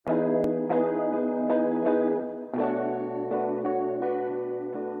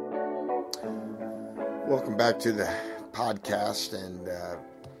Welcome back to the podcast, and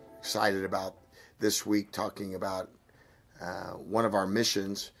excited about this week talking about one of our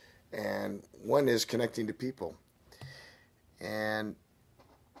missions, and one is connecting to people. And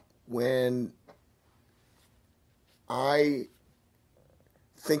when I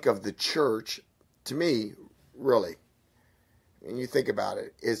think of the church, to me, really, when you think about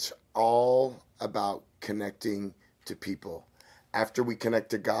it, it's all about connecting to people. After we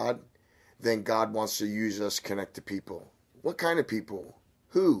connect to God, then God wants to use us to connect to people. What kind of people?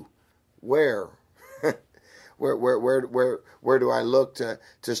 Who? Where? where do I look to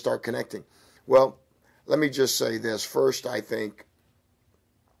start connecting? Well, let me just say this. First, I think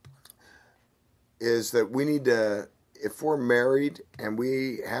is that we need to, if we're married and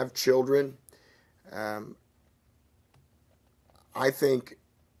we have children, I think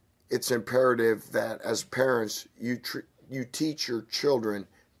it's imperative that as parents, you teach your children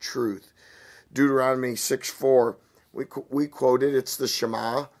truth. Deuteronomy 6:4, we quote it. It's the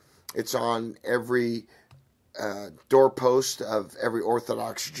Shema. It's on every doorpost of every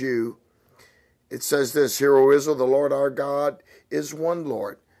Orthodox Jew. It says this: Hear, O Israel, the Lord our God is one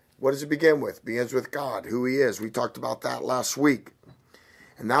Lord. What does it begin with? It begins with God, who He is. We talked about that last week.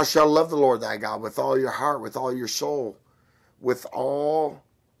 And thou shalt love the Lord thy God with all your heart, with all your soul, with all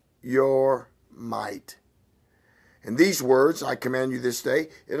your might. And these words I command you this day,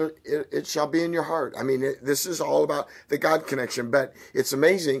 it shall be in your heart. I mean, this is all about the God connection, but it's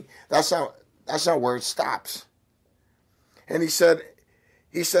amazing. That's not where it stops. And he said,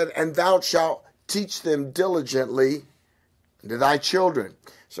 and thou shalt teach them diligently to thy children.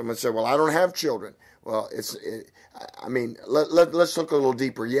 Someone said, well, I don't have children. Well, let's look a little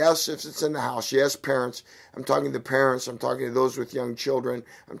deeper. Yes, if it's in the house. Yes, parents. I'm talking to parents. I'm talking to those with young children.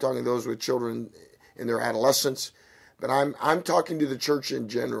 I'm talking to those with children in their adolescence. But I'm talking to the church in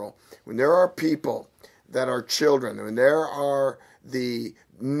general. When there are people that are children, when there are the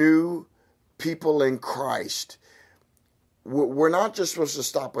new people in Christ, we're not just supposed to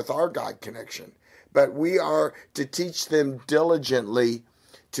stop with our God connection, but we are to teach them diligently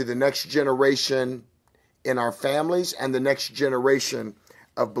to the next generation in our families and the next generation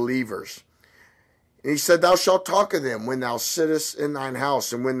of believers. And he said, thou shalt talk of them when thou sittest in thine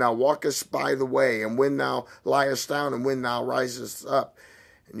house, and when thou walkest by the way, and when thou liest down, and when thou risest up.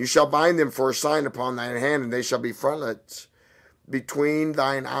 And you shall bind them for a sign upon thine hand, and they shall be frontlets between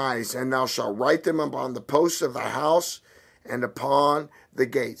thine eyes, and thou shalt write them upon the posts of thy house and upon the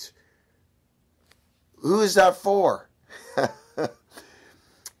gates. Who is that for?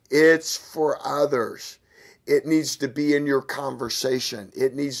 It's for others. It needs to be in your conversation.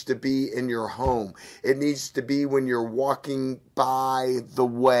 It needs to be in your home. It needs to be when you're walking by the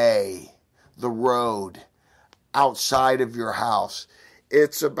way, the road, outside of your house.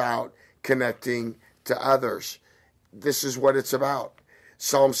 It's about connecting to others. This is what it's about.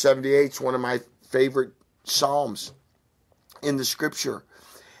 Psalm 78 is one of my favorite psalms in the scripture.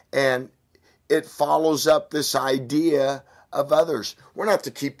 And it follows up this idea of others. We're not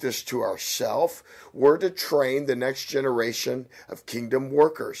to keep this to ourselves. We're to train the next generation of kingdom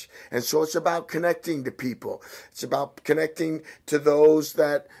workers. And so it's about connecting to people. It's about connecting to those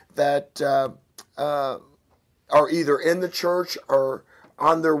that are either in the church or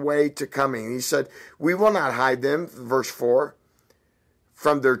on their way to coming. He said, we will not hide them, verse 4,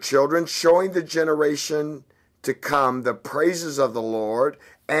 from their children, showing the generation to come the praises of the Lord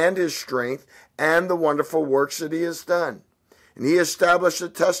and His strength and the wonderful works that He has done. And He established a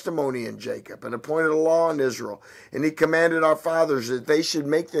testimony in Jacob and appointed a law in Israel. And He commanded our fathers that they should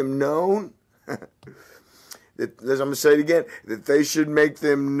make them known. I'm going to say it again. That they should make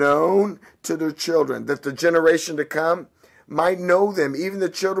them known to their children. That the generation to come might know them. Even the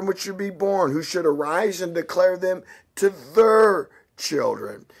children which should be born. Who should arise and declare them to their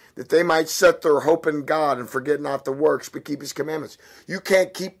children. That they might set their hope in God and forget not the works, but keep His commandments. You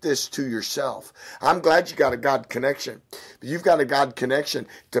can't keep this to yourself. I'm glad you got a God connection. But you've got a God connection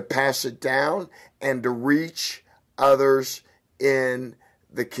to pass it down and to reach others in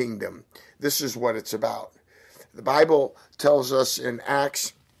the kingdom. This is what it's about. The Bible tells us in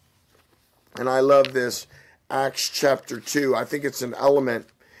Acts, and I love this, Acts chapter 2. I think it's an element,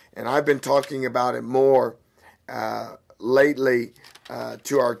 and I've been talking about it more lately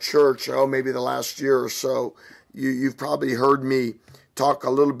to our church, maybe the last year or so. You've probably heard me talk a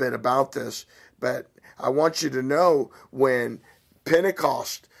little bit about this, but I want you to know when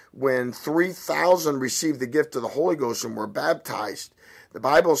Pentecost, when 3,000 received the gift of the Holy Ghost and were baptized, the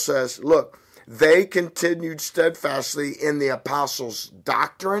Bible says, look, they continued steadfastly in the apostles'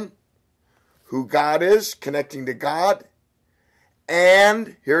 doctrine, who God is, connecting to God,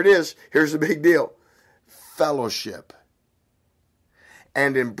 and here it is, here's the big deal, fellowship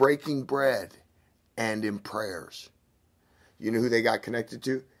and in breaking bread and in prayers. You know who they got connected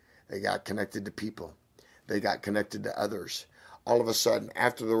to? They got connected to people. They got connected to others. All of a sudden,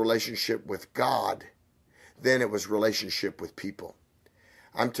 after the relationship with God, then it was relationship with people.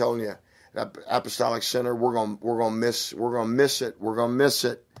 I'm telling you, that Apostolic Center, we're gonna miss it. We're gonna miss it.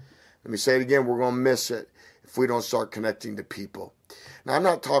 Let me say it again. We're gonna miss it if we don't start connecting to people. Now, I'm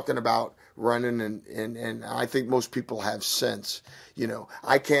not talking about running and I think most people have sense. You know,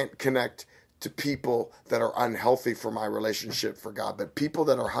 I can't connect to people that are unhealthy for my relationship for God, but people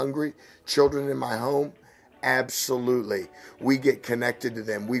that are hungry, children in my home, absolutely. We get connected to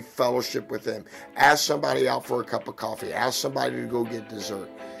them. We fellowship with them. Ask somebody out for a cup of coffee. Ask somebody to go get dessert.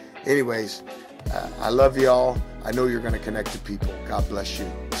 Anyways, I love you all. I know you're going to connect to people. God bless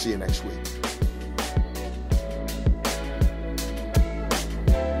you. See you next week.